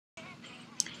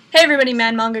Hey everybody,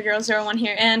 Mad Manga Girl 01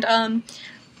 here, and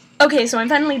okay, so I'm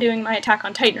finally doing my Attack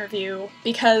on Titan review,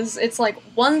 because it's like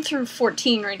 1 through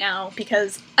 14 right now,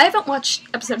 because I haven't watched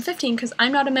episode 15 because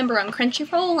I'm not a member on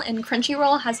Crunchyroll, and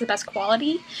Crunchyroll has the best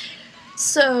quality,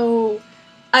 so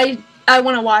I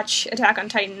want to watch Attack on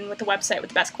Titan with the website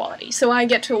with the best quality, so I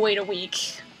get to wait a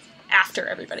week after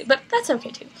everybody, but that's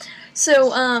okay too.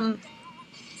 So,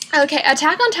 okay,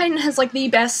 Attack on Titan has like the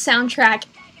best soundtrack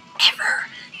ever.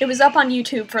 It was up on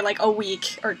YouTube for like a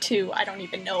week or two, I don't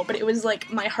even know, but it was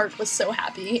like, my heart was so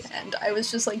happy, and I was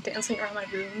just like dancing around my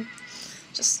room,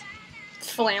 just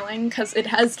flailing, because it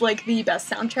has like the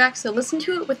best soundtrack, so listen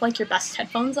to it with like your best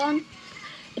headphones on.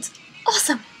 It's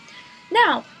awesome!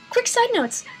 Now, quick side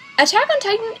notes, Attack on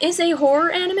Titan is a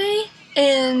horror anime,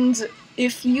 and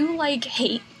if you like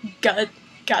hate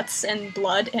guts and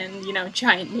blood and, you know,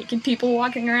 giant naked people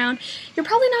walking around, you're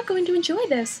probably not going to enjoy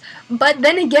this. But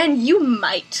then again, you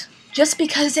might, just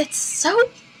because it's so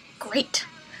great.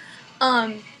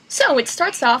 So it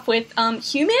starts off with,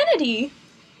 humanity.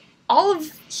 All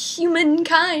of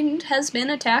humankind has been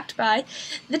attacked by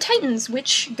the Titans,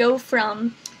 which go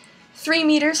from 3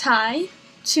 meters high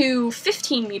to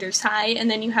 15 meters high, and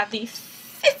then you have the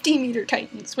 50-meter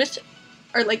Titans, which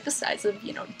are like the size of,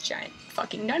 you know, giant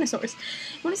fucking dinosaurs.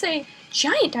 When I say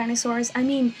giant dinosaurs, I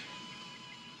mean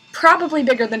probably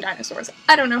bigger than dinosaurs.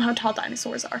 I don't know how tall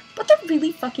dinosaurs are, but they're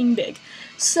really fucking big.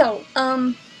 So,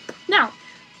 now,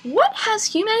 what has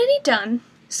humanity done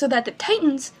so that the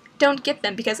Titans don't get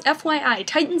them? Because FYI,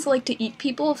 Titans like to eat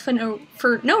people for no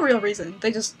real reason.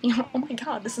 They just, you know, oh my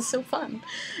god, this is so fun.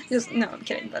 No, I'm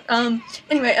kidding, but,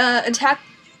 anyway, attack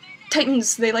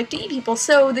Titans, they like to eat people,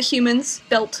 so the humans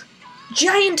built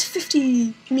giant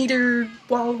 50-meter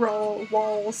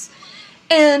walls,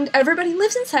 and everybody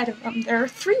lives inside of them. There are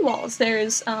 3 walls.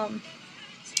 There's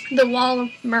the wall of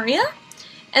Maria,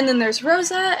 and then there's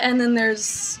Rosa, and then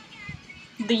there's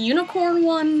the unicorn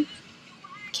one.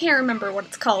 Can't remember what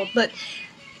it's called, but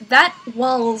that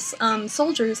wall's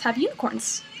soldiers have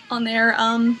unicorns on their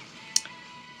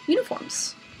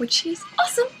uniforms, which is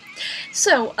awesome.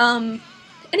 So,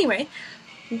 anyway,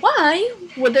 why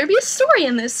would there be a story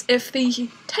in this if the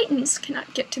Titans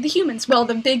cannot get to the humans? Well,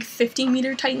 the big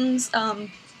 50-meter Titans,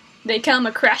 they come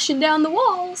a-crashing down the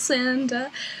walls, and,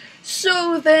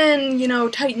 so then, you know,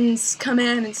 Titans come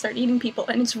in and start eating people,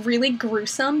 and it's really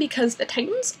gruesome because the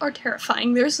Titans are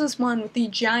terrifying. There's this one with the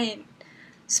giant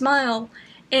smile,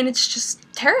 and it's just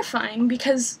terrifying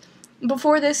because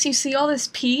before this, you see all this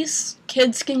peace.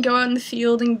 Kids can go out in the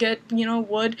field and get, you know,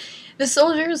 wood. The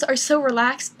soldiers are so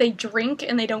relaxed, they drink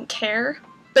and they don't care.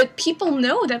 But people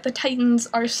know that the Titans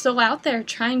are still out there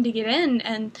trying to get in,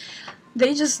 and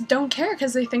they just don't care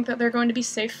because they think that they're going to be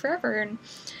safe forever. And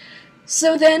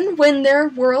so then, when their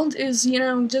world is, you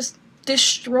know, just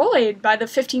destroyed by the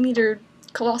 50-meter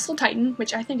Colossal Titan,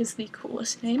 which I think is the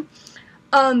coolest name,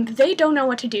 they don't know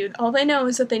what to do. All they know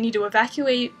is that they need to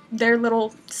evacuate their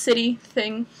little city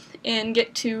thing and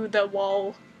get to the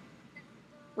wall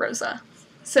Rosa.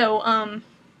 So,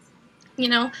 you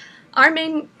know, our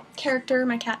main character,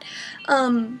 my cat,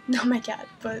 not my cat,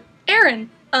 but Eren,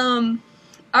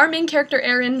 our main character,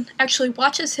 Eren, actually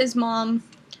watches his mom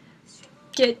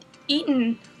get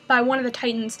eaten by one of the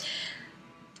Titans.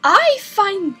 I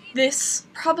find this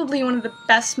probably one of the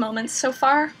best moments so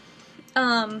far,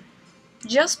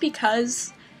 just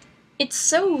because it's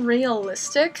so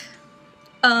realistic.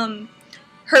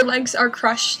 Her legs are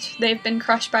crushed. They've been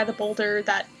crushed by the boulder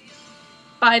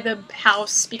by the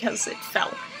house because it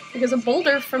fell. Because a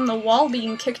boulder from the wall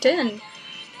being kicked in,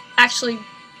 actually,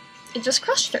 it just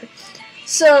crushed her.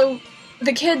 So,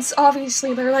 the kids,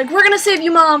 obviously, they're like, we're gonna save you,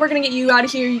 Mom, we're gonna get you out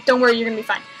of here, don't worry, you're gonna be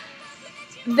fine.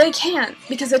 They can't,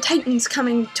 because a Titan's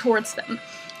coming towards them.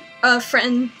 A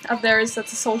friend of theirs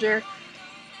that's a soldier,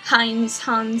 Hannes,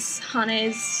 I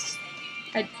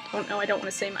don't know, I don't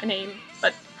want to say my name,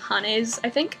 but Hannes,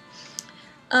 I think.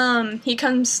 He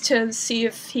comes to see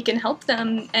if he can help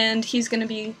them, and he's gonna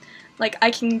be like,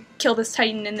 I can kill this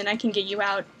Titan and then I can get you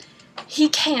out. He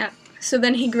can't, so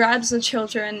then he grabs the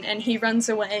children and he runs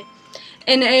away.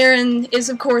 And Eren is,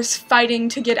 of course, fighting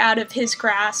to get out of his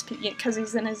grasp, because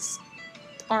he's in his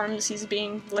arms, he's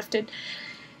being lifted.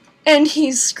 And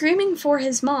he's screaming for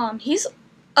his mom. He's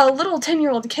a little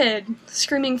 10-year-old kid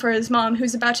screaming for his mom,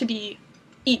 who's about to be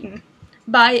eaten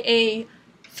by a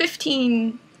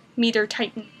 15-meter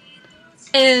Titan.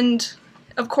 And,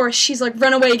 of course, she's like,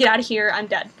 run away, get out of here, I'm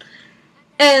dead.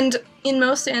 And in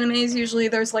most animes, usually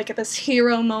there's like this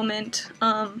hero moment,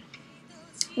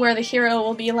 where the hero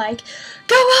will be like,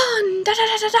 go on,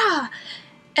 da-da-da-da-da,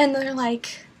 and they're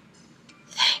like,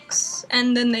 thanks,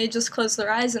 and then they just close their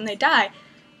eyes and they die.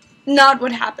 not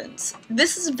what happens.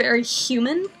 This is very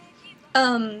human.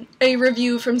 A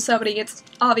review from somebody, it's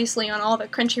obviously on all the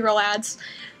Crunchyroll ads,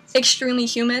 extremely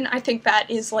human. I think that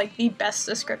is like the best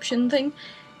description thing,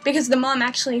 because the mom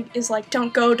actually is like,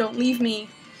 don't go, don't leave me,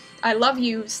 I love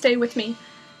you, stay with me,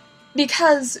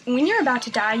 because when you're about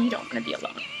to die, you don't want to be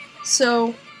alone.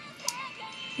 So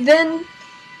then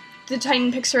the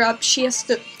Titan picks her up, she's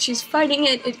fighting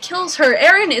it, it kills her.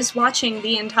 Eren is watching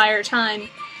the entire time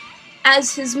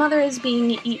as his mother is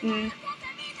being eaten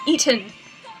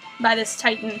by this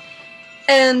Titan,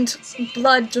 and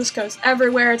blood just goes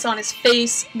everywhere, it's on his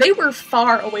face. They were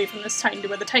far away from this Titan to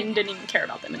where the Titan didn't even care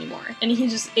about them anymore, and he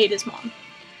just ate his mom.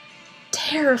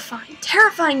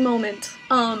 Terrifying moment.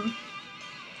 And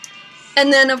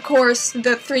then, of course,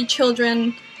 the three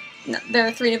children, there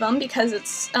are three of them because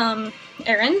it's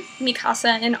Eren, Mikasa,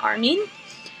 and Armin.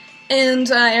 And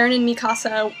Eren and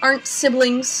Mikasa aren't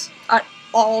siblings at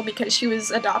all because she was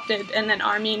adopted, and then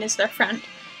Armin is their friend.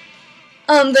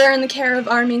 They're in the care of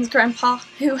Armin's grandpa,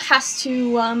 who has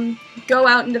to go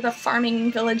out into the farming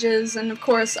villages, and of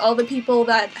course all the people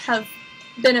that have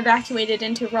been evacuated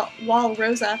into Wall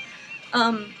Rosa,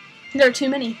 there are too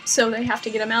many, so they have to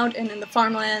get them out and in the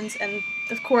farmlands, and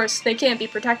of course they can't be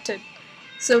protected.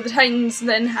 So the Titans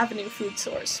then have a new food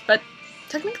source, but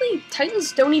technically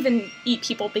Titans don't even eat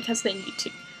people because they need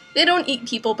to. They don't eat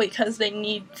people because they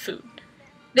need food.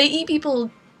 They eat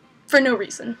people for no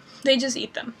reason. They just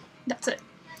eat them. That's it.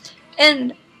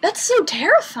 And that's so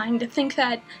terrifying to think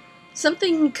that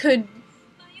something could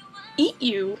eat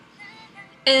you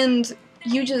and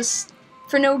you just,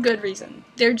 for no good reason.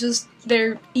 They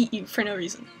eat you for no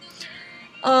reason.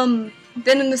 Then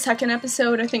in the second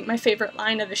episode, I think my favorite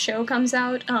line of the show comes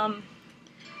out.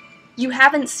 You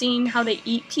haven't seen how they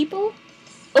eat people?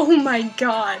 Oh my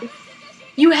god.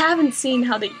 You haven't seen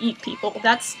how they eat people.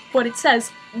 That's what it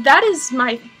says. That is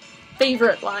my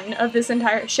favorite line of this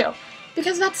entire show,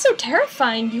 because that's so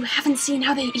terrifying. You haven't seen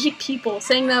how they eat people,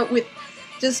 saying that with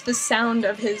just the sound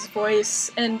of his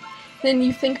voice, and then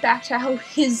you think back to how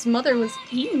his mother was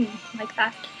eaten like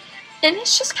that, and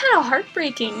it's just kind of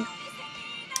heartbreaking.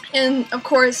 And of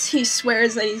course he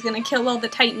swears that he's gonna kill all the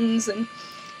Titans, and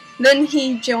then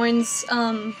he joins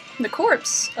the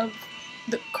corpse of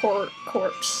the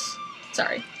corpse.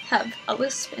 Sorry, have a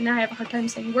lisp and now I have a hard time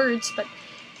saying words, but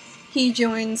he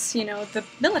joins, you know, the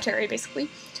military, basically.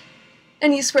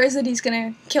 And he swears that he's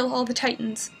gonna kill all the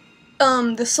Titans.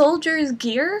 The soldiers'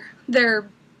 gear, their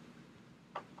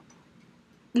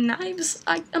knives,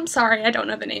 I'm sorry, I don't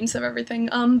know the names of everything,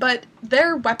 but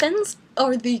their weapons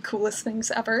are the coolest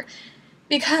things ever.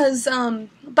 Because,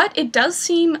 but it does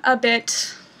seem a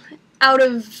bit out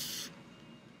of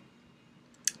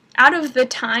the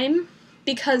time,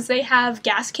 because they have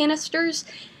gas canisters,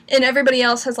 and everybody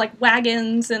else has, like,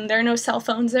 wagons, and there are no cell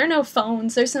phones, there are no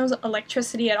phones, there's no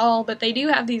electricity at all, but they do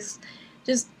have these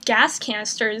just gas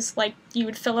canisters, like you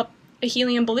would fill up a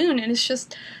helium balloon, and it's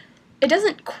just, it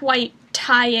doesn't quite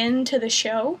tie into the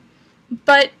show,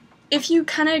 but if you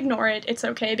kind of ignore it, it's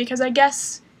okay, because I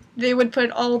guess they would put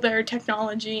all their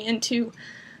technology into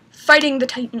fighting the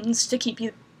Titans to keep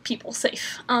people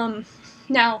safe.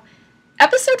 Now,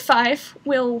 episode 5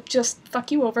 will just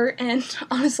fuck you over, and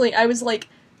honestly, I was, like,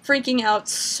 freaking out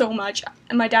so much,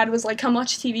 and my dad was like, come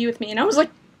watch TV with me, and I was like,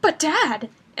 but Dad!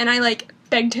 And I, like,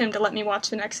 begged him to let me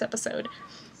watch the next episode,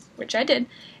 which I did,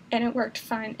 and it worked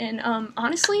fine, and,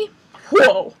 honestly,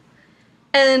 whoa!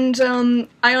 And,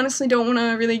 I honestly don't want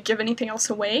to really give anything else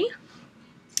away,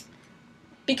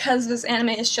 because this anime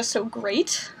is just so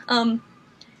great,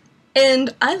 and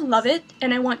I love it,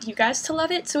 and I want you guys to love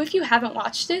it, so if you haven't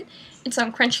watched it, it's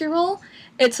on Crunchyroll,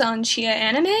 it's on Chia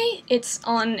Anime, it's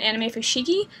on Anime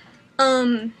Fushigi.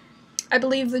 I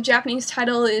believe the Japanese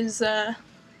title is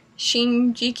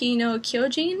Shinjiki no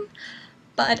Kyojin,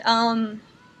 but I'm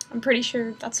pretty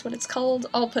sure that's what it's called.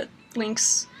 I'll put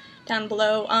links down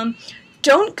below.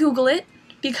 Don't Google it,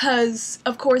 because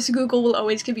of course Google will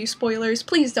always give you spoilers.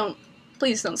 Please don't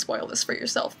spoil this for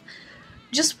yourself.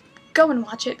 Just go and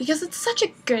watch it, because it's such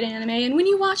a good anime, and when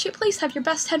you watch it, please have your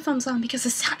best headphones on, because the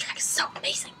soundtrack is so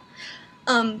amazing.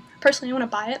 Personally I want to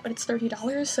buy it, but it's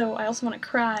 $30, so I also want to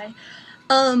cry.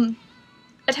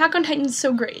 Attack on Titan is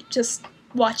so great, just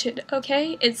watch it,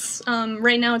 okay? It's,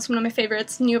 right now it's one of my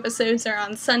favorites. New episodes are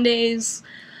on Sundays.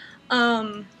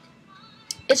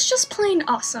 It's just plain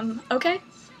awesome, okay?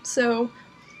 So,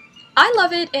 I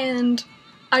love it, and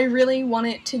I really want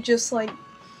it to just, like,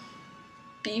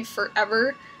 be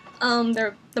forever.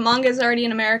 The manga is already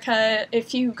in America.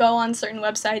 If you go on certain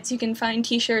websites, you can find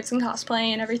t-shirts and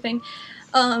cosplay and everything.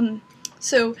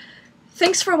 So,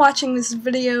 thanks for watching this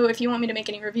video. If you want me to make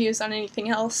any reviews on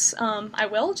anything else, I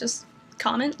will. Just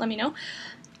comment, let me know.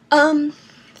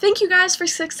 Thank you guys for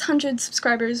 600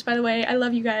 subscribers, by the way. I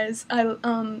love you guys.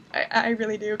 I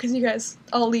really do, because you guys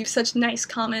all leave such nice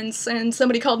comments, and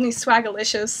somebody called me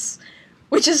swagalicious,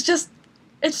 which is just,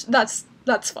 that's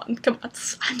fun. Come on,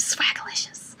 I'm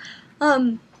swagalicious.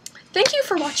 Thank you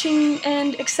for watching,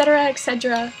 and etc.,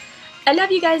 etc. I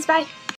love you guys, bye!